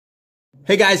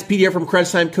Hey guys, Pete here from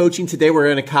Crunch Time Coaching. Today we're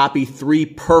going to copy 3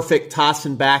 perfect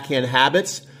Topspin backhand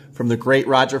habits from the great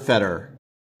Roger Federer.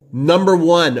 Number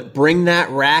 1, bring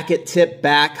that racket tip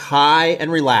back high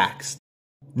and relaxed.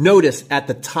 Notice at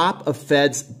the top of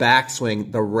Fed's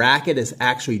backswing, the racket is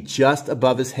actually just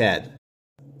above his head.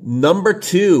 Number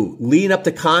 2, leading up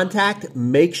to contact,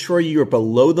 make sure you're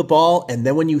below the ball, and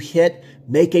then when you hit,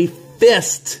 make a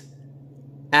fist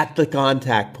at the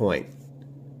contact point.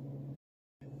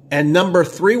 And number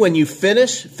 3, when you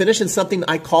finish in something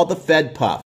I call the Fed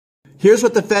puff. Here's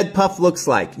what the Fed puff looks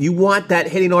like. You want that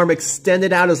hitting arm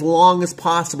extended out as long as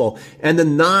possible, and the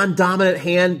non-dominant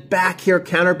hand back here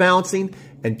counterbalancing,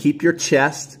 and keep your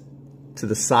chest to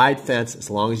the side fence as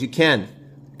long as you can.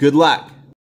 Good luck.